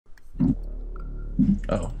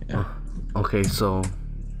Oh, yeah. Okay, so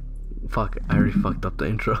fuck, I already fucked up the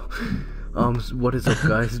intro. What is up,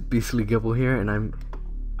 guys? Beastly Gibble here, and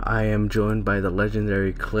I am joined by the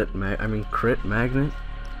legendary Crit Magnet.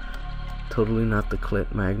 Totally not the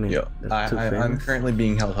Clit Magnet. Yo, That's too I'm famous. currently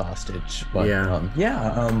being held hostage, but Yeah.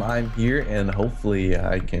 I'm here and hopefully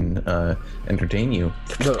I can entertain you.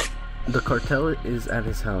 The cartel is at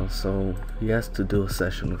his house, so he has to do a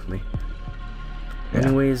session with me. Yeah.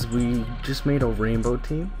 Anyways, we just made a rainbow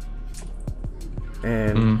team.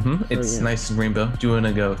 And It's nice and rainbow. Do you want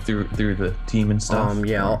to go through the team and stuff?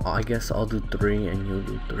 Yeah, I guess I'll do 3 and you'll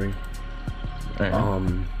do 3.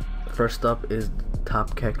 Right. First up is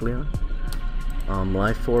Top Kecleon.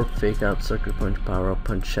 Life Orb, Fake Out, Sucker Punch, Power Up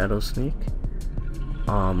Punch, Shadow Sneak.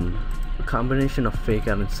 A combination of Fake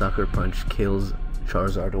Out and Sucker Punch kills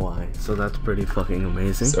Charizard Y, so that's pretty fucking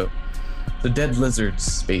amazing. So, the dead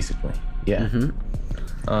lizards, basically. Yeah.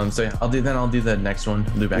 So yeah, I'll do the next one.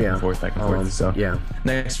 I'll do back and forth. So yeah.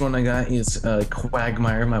 Next one I got is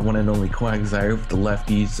Quagmire, my one and only Quagsire with the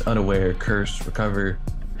lefties, Unaware, Curse, Recover,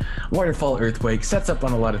 Waterfall, Earthquake, sets up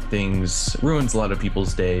on a lot of things, ruins a lot of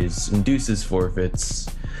people's days, induces forfeits.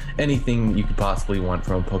 Anything you could possibly want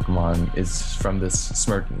from a Pokemon is from this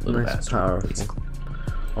smirking little bastard. Powerful.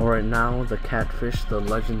 Alright, now the Catfish, the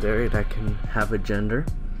legendary that can have a gender.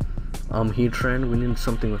 Heatran, we need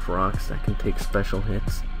something with rocks that can take special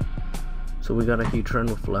hits. So we got a Heatran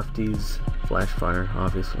with lefties, Flash Fire,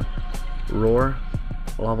 obviously. Roar,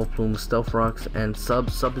 Lava Plume, Stealth Rocks, and Sub.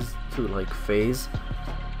 Sub is to like phase.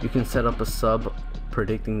 You can set up a sub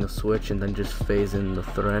predicting the switch and then just phase in the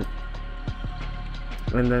threat.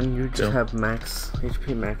 And then you just have max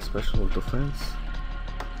HP, max special defense,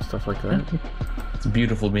 stuff like that. It's a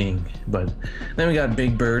beautiful being. But then we got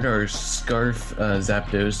Big Bird, our Scarf,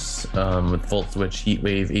 Zapdos, with Volt Switch, Heat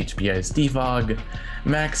Wave, HP Ice, Defog,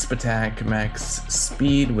 max attack, max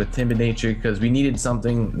speed with Timid Nature, because we needed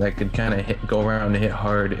something that could kind of go around and hit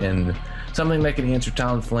hard, and something that could answer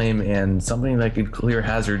Talonflame, and something that could clear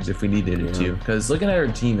hazards if we needed it to. Because looking at our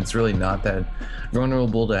team, it's really not that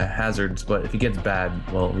vulnerable to hazards, but if it gets bad,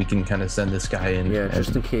 well, we can kind of send this guy in. Yeah,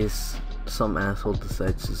 just in case some asshole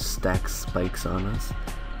decides to stack spikes on us.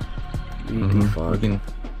 We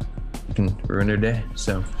can ruin their day.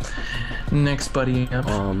 So next buddy up.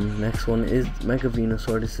 Next one is Mega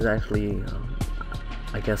Venusaur. This is actually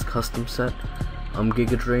I guess custom set.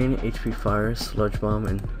 Giga Drain, HP Fire, Sludge Bomb,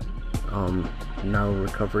 and now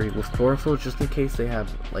Recovery with Chlorophyll, just in case they have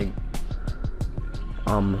like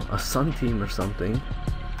a Sun team or something.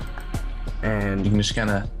 And you can just kind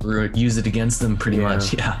of use it against them pretty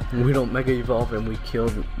much. Yeah. We don't Mega Evolve and we kill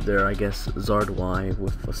their, I guess, Zard Y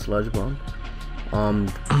with a Sludge Bomb.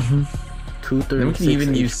 236 then we can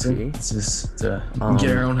even use HP. Synthesis to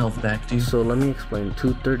get our own health back too. So let me explain.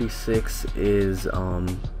 236 is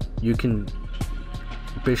you can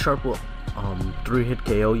Bisharp will 3-hit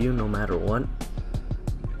KO you no matter what.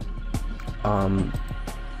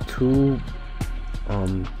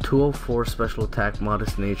 204 special attack,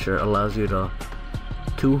 Modest Nature allows you to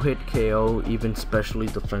 2-hit KO even specially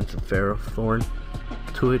defensive Ferrothorn,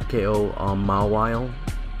 2-hit KO Mawile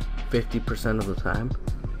 50% of the time,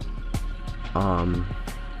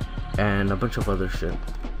 and a bunch of other shit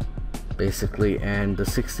basically. And the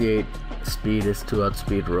 68 speed is to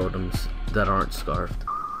outspeed Rotoms that aren't scarfed.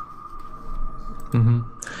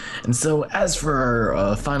 And so as for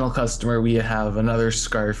our final customer, we have another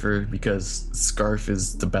Scarfer, because Scarf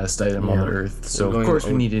is the best item on the earth. So of course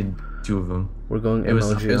we needed 2 of them. We're going it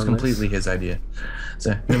was completely his idea.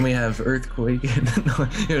 So then we have Earthquake. No,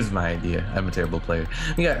 here's my idea. I'm a terrible player.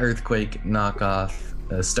 We got Earthquake, Knockoff,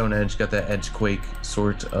 Stone Edge, got that Edgequake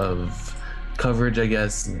sort of coverage, I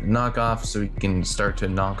guess, knockoff, so we can start to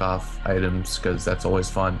knock off items, because that's always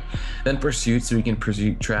fun. Then Pursuit, so we can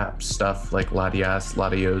pursuit trap stuff like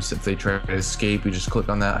Latios. If they try to escape, we just click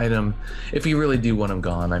on that item. If you really do want them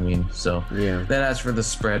gone, I mean. So yeah. Then as for the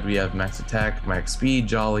spread, we have max attack, max speed,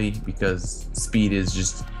 Jolly, because speed is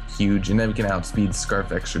just huge, and then we can outspeed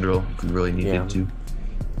Scarf Extra Drill if we really needed to.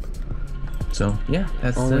 So yeah,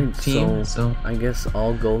 that's the team. So I guess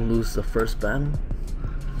I'll go lose the first battle.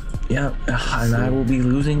 Yeah, and I will be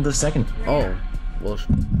losing the second. Oh, well,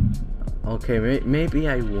 okay, maybe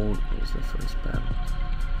I won't lose the first battle.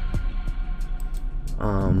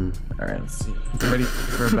 Alright, let's see. Ready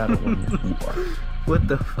for a battle when you are. What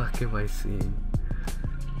the fuck am I seeing?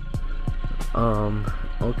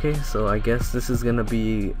 Okay, so I guess this is gonna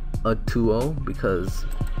be a 2-0 because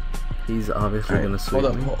he's obviously gonna sweep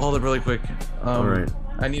me. Hold up really quick. Alright.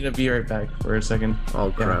 I need to be right back for a second. Oh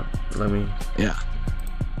crap, let me... Yeah.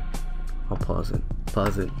 I'll pause it.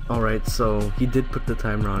 Alright, so he did put the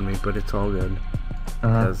timer on me, but it's all good.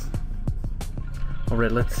 Because.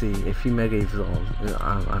 Alright, let's see. If he Mega Evolves,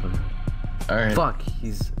 I don't know. Alright. Fuck,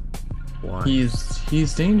 he's. Why?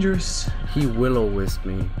 He's dangerous. He Will-O-Wisp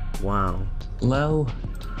me. Wow. Lel.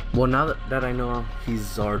 Well, now that I know he's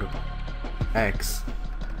Zard X.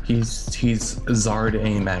 He's Zard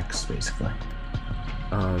AMX basically.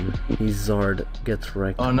 He's Zard gets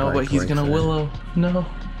wrecked. Oh no, but he's gonna Willow. No.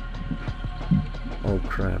 Oh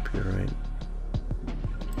crap, you're right.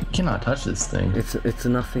 You cannot touch this thing. It's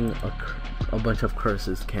nothing a bunch of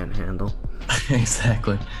curses can't handle.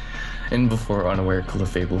 Exactly. And before Unaware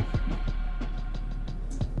Clefable.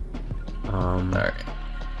 Alright.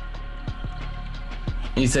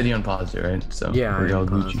 You said you unpaused it, right? So yeah, we're all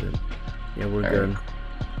unpaused it. Yeah, we're good. Right.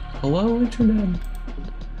 Hello, Internet.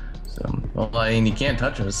 So, well, I mean, he can't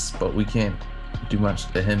touch us, but we can't do much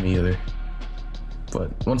to him either.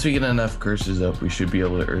 But once we get enough curses up, we should be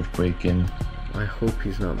able to Earthquake and... I hope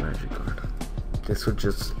he's not Magic Guard. This would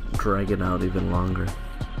just drag it out even longer.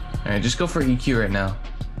 Alright, just go for EQ right now.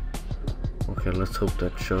 Okay, let's hope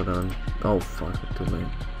that Showdown... Oh, fuck, too late.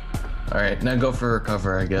 Alright, now go for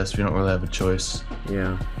Recover, I guess. We don't really have a choice.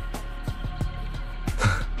 Yeah.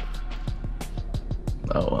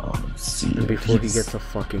 Oh, well, let's see. And before he gets a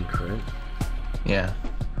fucking crit. Yeah.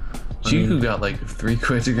 Chiku got like 3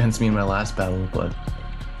 crits against me in my last battle, but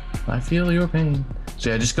I feel your pain. So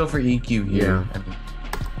yeah, just go for EQ here. Yeah.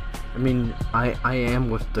 I mean, I am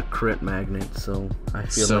with the crit magnet, so I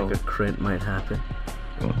feel like a crit might happen.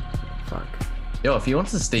 Fuck. Yo, if he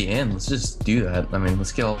wants to stay in, let's just do that. I mean,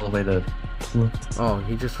 let's get all the way to... Oh,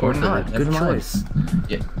 he just or forfeited. not. Good choice.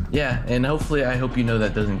 Yeah, and hopefully, I hope you know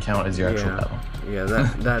that doesn't count as your actual battle. Yeah,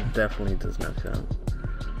 that definitely does not count.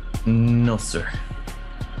 No, sir.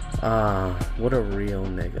 What a real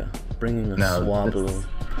nigga. Bringing a Swablu.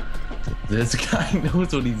 This guy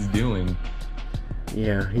knows what he's doing.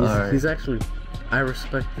 Yeah, he's actually... I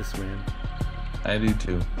respect this man. I do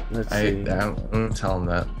too. Let's see. I'm gonna tell him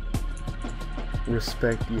that.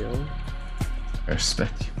 Respect, yo. I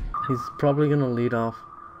respect you. He's probably gonna lead off.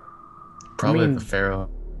 Probably the Pharaoh.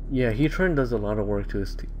 Yeah, Heatran does a lot of work to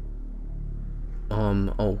his team.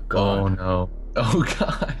 Oh god. Oh no. Oh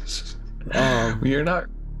gosh.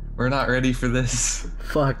 We're not ready for this.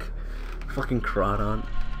 Fuck. Fucking Crawdon.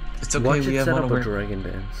 It's okay. Watch we it have set one up over. a Dragon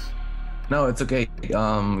Dance. No, it's okay.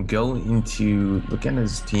 Go into look at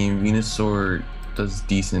his team. Venusaur does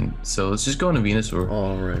decent, so let's just go into Venusaur.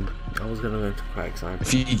 Oh right. I was gonna go into Quagsire.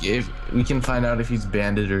 If we can find out if he's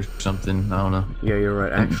banded or something, I don't know. Yeah, you're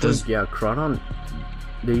right. Actually, yeah, Crawdon.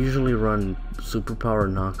 They usually run Superpower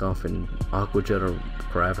Knockoff and Aqua Jet or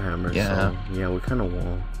Crab Hammer. Yeah. So, yeah, we kind of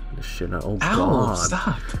wall this shit out. Oh Ow, god.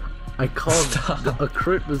 Stop. I called a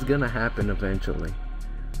crit was gonna happen eventually.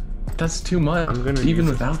 That's too much. I'm gonna even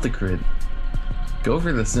without the crit. Go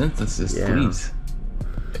for the Synthesis, please.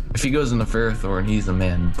 If he goes into Ferrothorn, he's the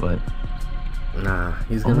man, but... Nah,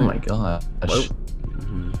 he's gonna... Oh my god.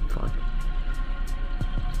 Fuck.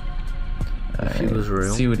 If he was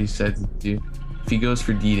real. See what he said to do. If he goes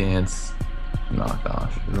for D-Dance, knock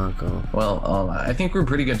off. Knock off. Well, I think we're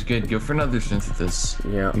pretty good. Go for another Synthesis.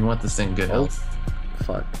 Yeah. You want this thing good health.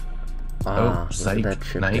 Fuck. Psych. That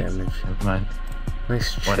chip Nice. damage. Never mind.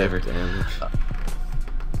 Nice chip Whatever. damage.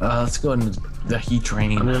 Let's go into the Heat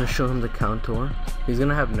Train. I'm gonna show him the Contour. He's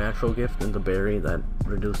gonna have Natural Gift and the Berry that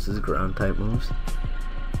reduces ground type moves.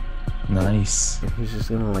 Nice. And he's just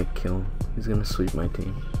gonna like kill. He's gonna sweep my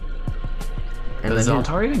team. And does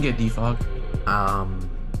Altaria get defog?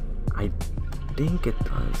 I think it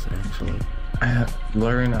does actually. I have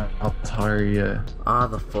learned Altaria.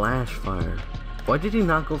 The Flash Fire. Why did he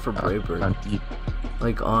not go for Brave Bird?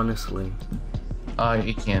 Like honestly.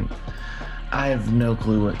 He can't. I have no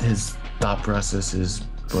clue what his thought process is.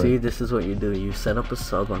 But... See, this is what you do. You set up a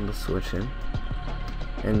sub on the switch in,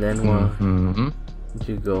 and then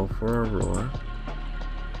you go for a roar.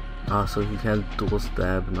 So he has dual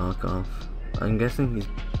stab knockoff. I'm guessing he's.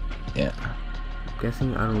 Yeah. I'm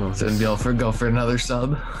guessing I don't know. So go for another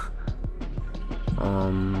sub.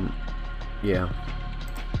 Yeah.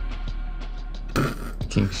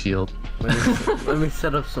 King Shield. Let me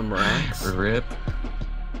set up some racks. Rip.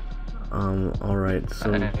 Alright,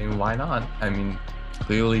 so... I mean, why not? I mean,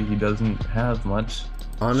 clearly he doesn't have much.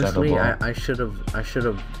 Honestly, I should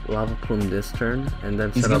have Lava Plume this turn, and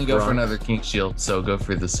then he's set up gonna go rocks. for another King Shield, so go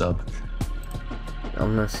for the sub.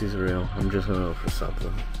 Unless he's real. I'm just gonna go for sub,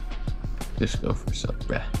 though. Just go for sub,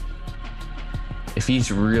 bruh. If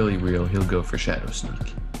he's really real, he'll go for Shadow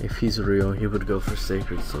Sneak. If he's real, he would go for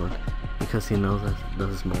Sacred Sword. Because he knows that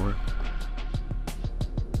does more.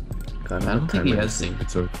 God, I don't think he has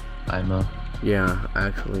Sacred Sword. Yeah,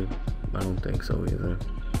 actually, I don't think so either.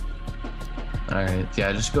 Alright,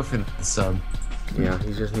 yeah, just go for the sub. Yeah,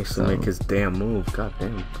 he just needs to make his damn move. God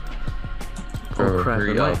damn. Bro, Oh crap,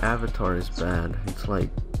 hurry my up. avatar is bad. It's like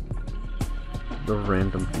the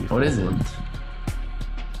random default What is it? one.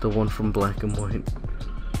 The one from Black and White.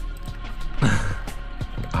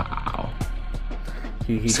 Wow.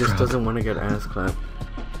 He just doesn't want to get ass clapped.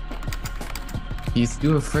 He's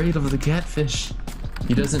too afraid of the catfish.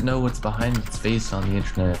 He doesn't know what's behind its face on the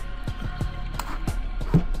internet.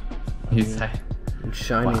 He's It's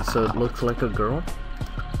shiny, so it looks like a girl,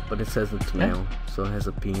 but it says it's male, so it has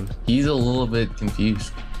a peen. He's a little bit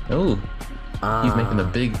confused. Oh, he's making the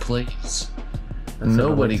big plays.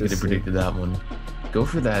 Nobody could have predicted that one. Go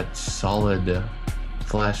for that solid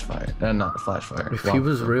flash fire. Not flash fire. If he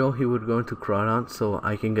was real, he would go into Crawdon so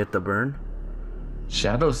I can get the burn.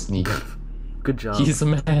 Shadow sneak. Good job. He's a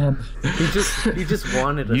man. He just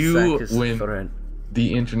wanted a You sack win threat.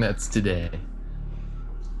 the internet's today.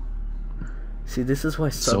 See, this is why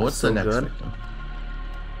So sub what's is so the next good. victim?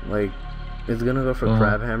 Like, it's gonna go for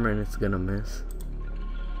Crab Hammer and it's gonna miss.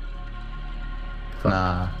 Fuck.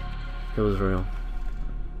 Nah. It was real.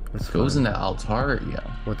 It's Goes fine. into Altaria.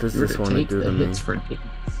 What does You're this to want to take do the to me? hits for days.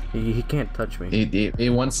 He can't touch me. It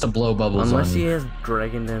wants to blow bubbles Unless on he you. has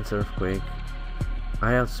Dragon Dance Earthquake.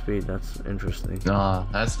 I outspeed, that's interesting. Nah,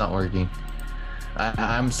 that's not working.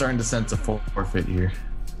 I'm starting to sense a forfeit here.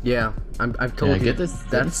 Yeah, I've told you. Get this.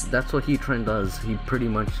 That's what Heatran does. He pretty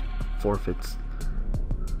much forfeits.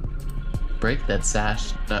 Break that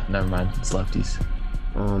sash. No, never mind. It's lefties.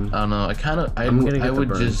 I don't know. I'm gonna get I the would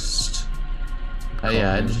burn. just.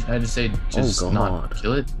 Yeah, I just say just not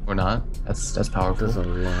kill it or not. That's powerful. Does a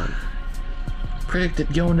lot.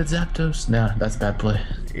 Predicted going to Zapdos. Nah, that's bad play.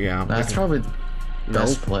 Yeah, That's probably the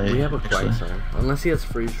best play. We have a actually. Quagsire. Unless he has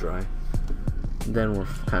Freeze Dry, then we're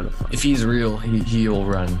kind of fine. If he's real, he'll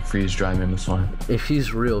run freeze dry Mimoswine. If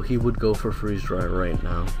he's real, he would go for Freeze Dry right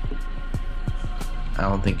now. I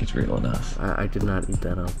don't think it's real enough. I did not eat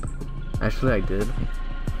that up. Actually, I did.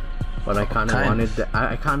 But I kind of wanted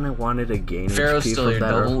I kind of wanted a gain Pharaoh's HP still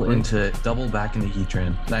from here. that Double back into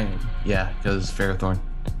Heatran. Yeah, because Ferrothorn.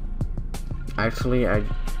 Actually,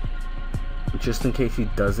 just in case he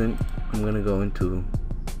doesn't, I'm gonna go into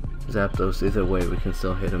Zapdos. Either way, we can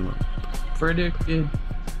still hit him up. Predicted.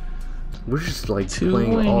 We're just like Two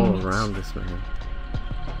playing all wings. around this man.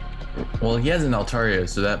 Well, he has an Altaria,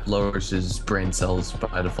 so that lowers his brain cells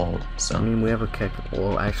by default. So I mean, we have a Keck.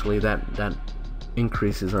 Well, actually, that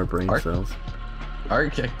increases our brain cells. our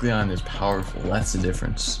Kecleon is powerful. That's the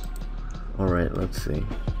difference. All right, let's see.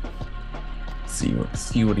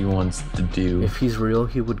 See what he wants to do. If he's real,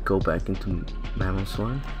 he would go back into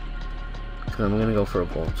Mamoswine. Cause I'm gonna go for a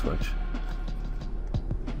Volt Switch.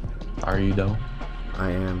 Are you though?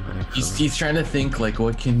 I am actually. He's trying to think like,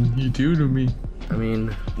 what can you do to me? I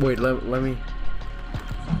mean, wait. Let me.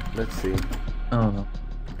 Let's see. I don't know.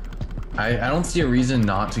 I don't see a reason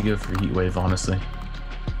not to go for Heat Wave, honestly.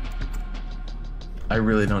 I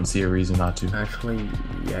really don't see a reason not to. Actually,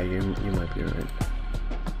 yeah, you might be right.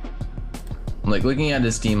 Like, looking at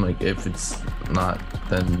his team, like, if it's not,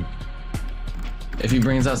 then... If he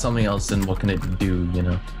brings out something else, then what can it do, you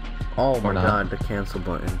know? Oh my not. god, the cancel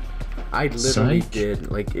button. I literally Psych.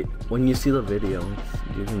 did. Like, when you see the video,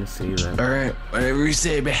 you're gonna see that. Alright, whatever you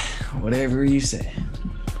say, man. Whatever you say.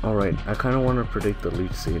 Alright, I kind of want to predict the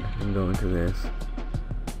Leech Seed and go into this.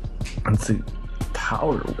 Let's see.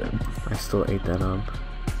 Power Whip. I still ate that up.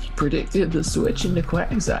 He predicted the switch into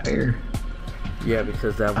Quagsire. Yeah,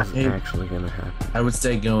 because that was actually gonna happen. I would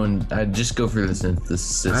say I'd just go for the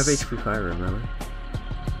Synthesis. I have HP Fire, remember?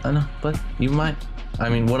 I know, but you might. I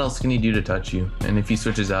mean, what else can he do to touch you? And if he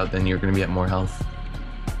switches out, then you're gonna be at more health.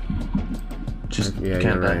 Just Yeah, kind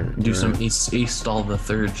you're right, of do you're some right. ace stall the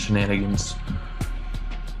third shenanigans.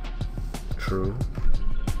 True.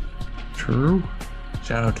 True.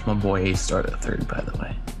 Shout out to my boy Ace Star the third, by the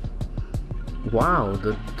way. Wow,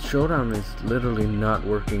 the Showdown is literally not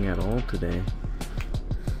working at all today.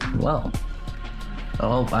 Well,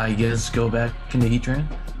 I guess go back into Heatran.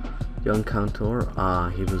 Young Contour? Ah,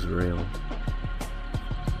 he was real.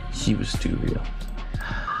 He was too real.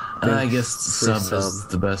 I guess for sub is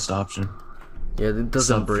the best option. Yeah, it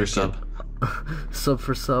doesn't Sub for break sub. it. Sub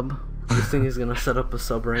for sub. This thing is gonna set up a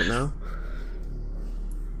sub right now.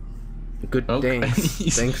 Good, thanks.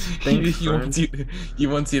 Thanks, friend. He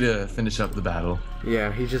wants you to finish up the battle.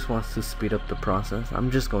 Yeah, he just wants to speed up the process.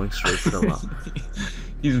 I'm just going straight to the lock.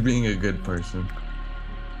 He's being a good person.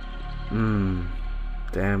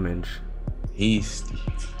 Damage. Hasty.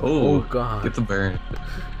 Oh god. Get the burn.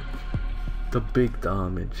 The big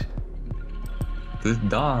damage. The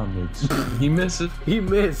damage. He misses. He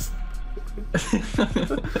missed.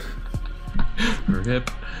 rip.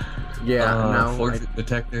 Yeah, now forfeit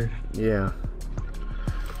detector. yeah.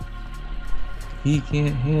 He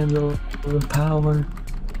can't handle the power.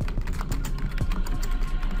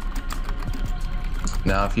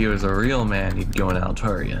 Now, if he was a real man, he'd go in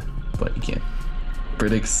Altaria, but he can't.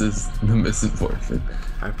 Predicts the miss and forfeit.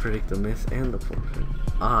 I predict the miss and the forfeit.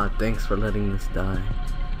 Ah, thanks for letting this die.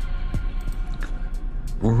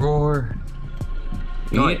 Roar.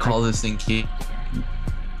 You No, could call this thing key.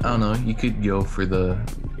 I don't know. You could go for the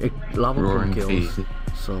Lava roaring Plume kills. phase.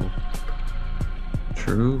 So,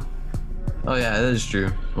 True. Oh yeah, that is true.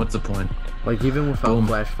 What's the point? like even without Boom.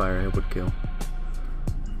 flash fire, it would kill.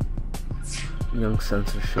 Young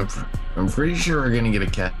censorship. I'm pretty sure we're gonna get a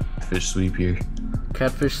catfish sweep here.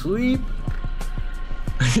 Catfish sweep.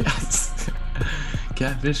 Yes.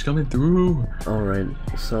 Catfish coming through. All right,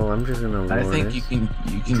 so I'm just gonna roar I think this. you can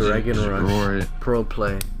Dragon just Rush. roar it. Pro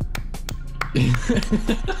play.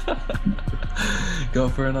 Go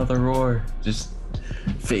for another roar. Just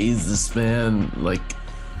phase the span, like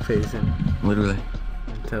Phasing. literally.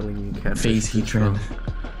 I'm telling you, catfish. Phase is heat trend. strong.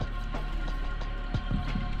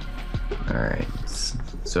 Alright.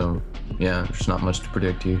 So yeah, there's not much to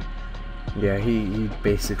predict here. Yeah, he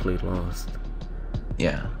basically lost.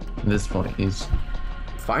 Yeah. At this point he's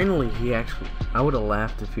Finally, he actually. I would have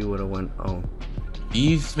laughed if he would have went. Oh,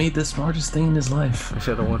 he's made the smartest thing in his life. I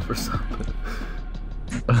should have went for sub.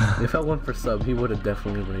 If I went for sub, he would have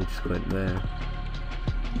definitely rage quit there.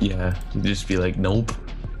 Yeah. You'd just be like, nope.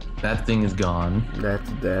 That thing is gone. That's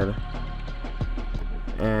dead.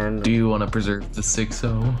 And Do you want to preserve the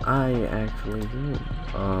 6-0? I actually do.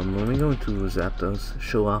 Let me go into Zapdos,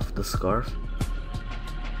 show off the scarf.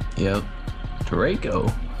 Yep. Draco.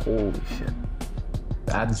 Holy shit.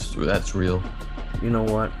 That's real. You know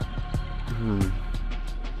what?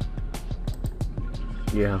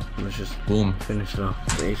 Yeah, let's just Boom. finish it off.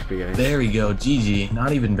 The HP guys. There we go. GG.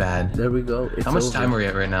 Not even bad. There we go. It's How much over. time are we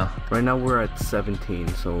at right now? Right now we're at 17,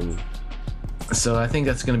 so So I think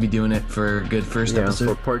that's gonna be doing it for a good first yeah,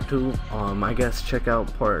 episode. for part 2, I guess check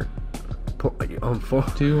out part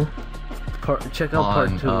 2 check out On part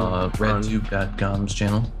 2 redtube.com's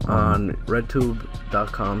channel. on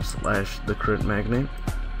redtube.com/TheCritMagnet.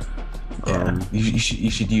 Yeah, you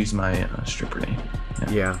should use my stripper name.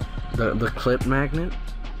 Yeah, the clip magnet.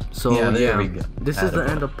 So Yeah, there we go. This is the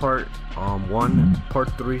end of part 1.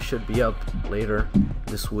 Part 3 should be up later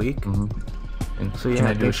this week. And So can yeah,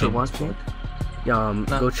 I do a thanks for shameless watching. plug?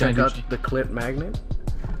 Go can check I do out sh- the clip magnet.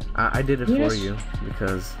 I did it Yes. for you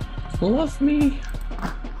because Love me.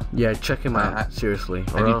 yeah, check him out I- seriously,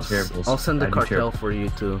 I or do else terribles. I'll send the I do cartel terrible. for you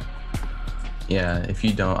too. Yeah, if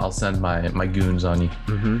you don't, I'll send my goons on you.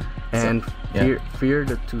 And yeah. fear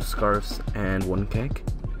the 2 scarves and 1 cake.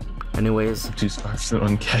 Anyways, 2 scarves and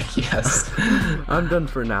 1 cake. Yes. I'm done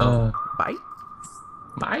for now. Uh, Bye.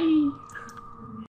 Bye.